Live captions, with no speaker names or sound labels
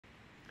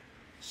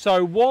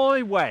So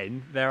why,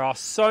 when there are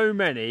so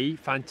many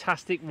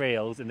fantastic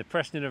reels in the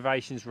Preston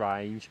Innovations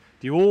range,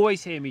 do you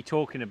always hear me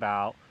talking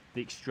about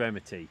the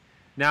Extremity?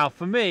 Now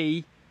for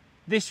me,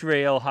 this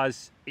reel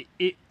has,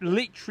 it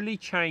literally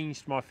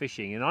changed my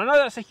fishing. And I know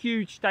that's a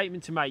huge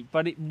statement to make,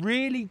 but it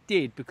really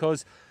did,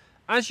 because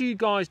as you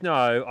guys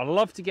know, I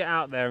love to get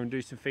out there and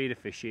do some feeder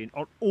fishing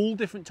on all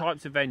different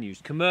types of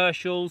venues.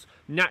 Commercials,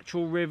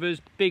 natural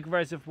rivers, big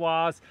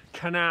reservoirs,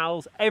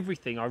 canals,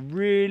 everything. I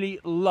really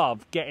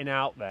love getting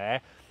out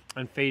there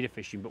and feeder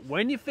fishing. But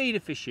when you're feeder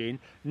fishing,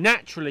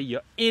 naturally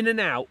you're in and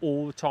out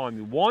all the time.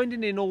 You're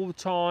winding in all the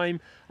time,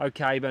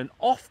 okay, but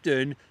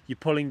often you're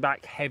pulling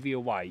back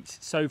heavier weights.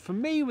 So for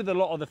me, with a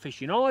lot of the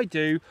fishing I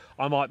do,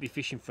 I might be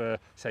fishing for,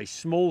 say,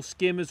 small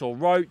skimmers or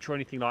roach or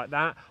anything like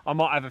that. I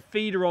might have a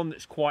feeder on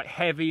that's quite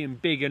heavy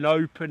and big and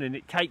open, and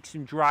it takes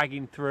some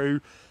dragging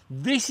through.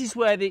 This is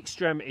where the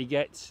Extremity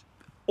gets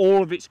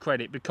all of its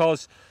credit,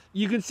 because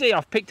you can see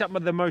I've picked up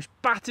the most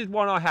battered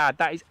one I had.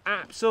 That is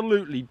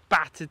absolutely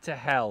battered to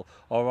hell,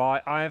 all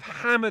right? I have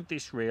hammered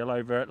this reel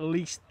over at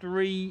least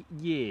 3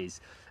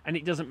 years, and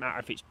it doesn't matter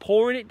if it's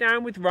pouring it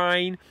down with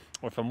rain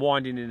or if I'm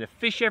winding in a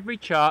fish every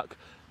chuck.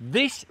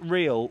 This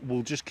reel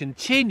will just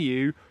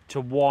continue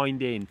to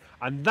wind in,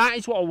 and that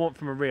is what I want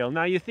from a reel.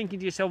 Now you're thinking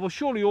to yourself, well,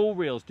 surely all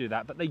reels do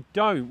that, but they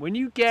don't. When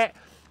you get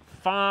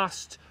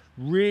fast,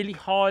 really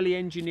highly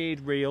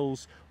engineered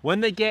reels,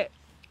 when they get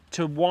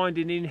to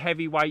winding in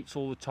heavy weights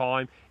all the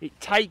time, it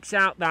takes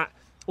out that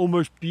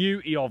almost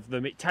beauty of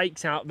them. It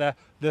takes out the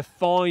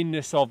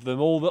fineness of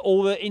them, all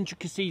the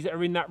intricacies that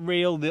are in that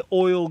reel. The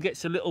oil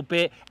gets a little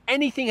bit,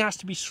 anything has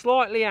to be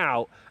slightly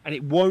out and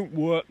it won't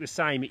work the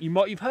same.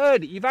 You've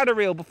heard it, you've had a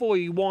reel before,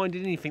 you wind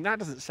in anything, that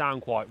doesn't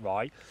sound quite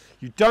right.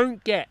 You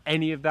don't get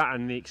any of that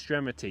in the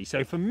Extremity.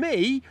 So for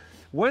me,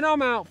 when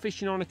I'm out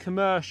fishing on a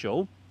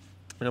commercial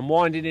and I'm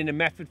winding in a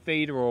method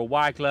feeder or a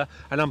waggler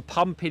and I'm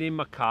pumping in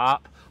my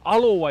carp,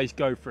 I'll always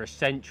go for a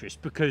centrist,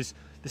 because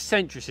the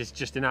centrist is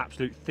just an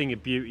absolute thing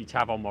of beauty to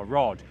have on my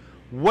rod.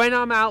 When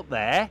I'm out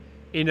there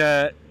in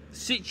a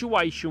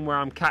situation where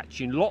I'm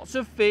catching lots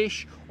of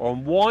fish, or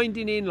I'm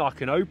winding in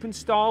like an open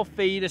style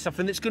feeder,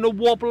 something that's going to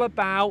wobble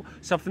about,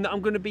 something that I'm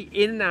going to be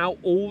in and out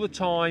all the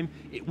time,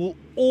 it will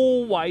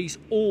always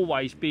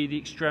be the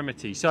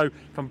Extremity. So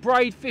if I'm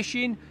braid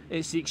fishing,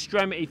 it's the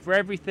Extremity for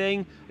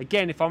everything.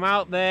 Again, if I'm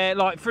out there,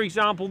 like for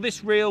example,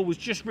 this reel was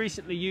just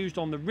recently used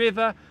on the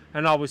river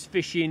and I was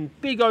fishing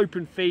big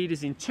open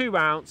feeders in 2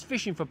 ounce,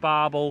 fishing for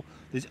barbel.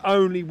 There's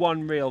only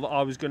one reel that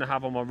I was going to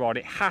have on my rod.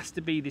 It has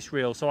to be this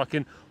reel, so I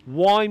can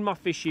wind my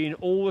fish in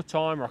all the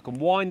time, or I can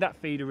wind that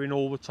feeder in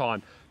all the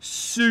time.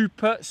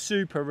 Super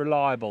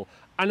reliable,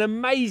 and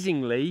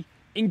amazingly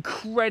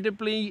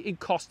incredibly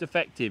cost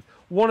effective.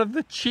 One of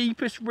the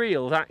cheapest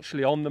reels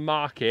actually on the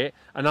market,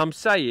 and I'm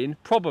saying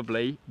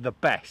probably the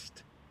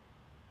best.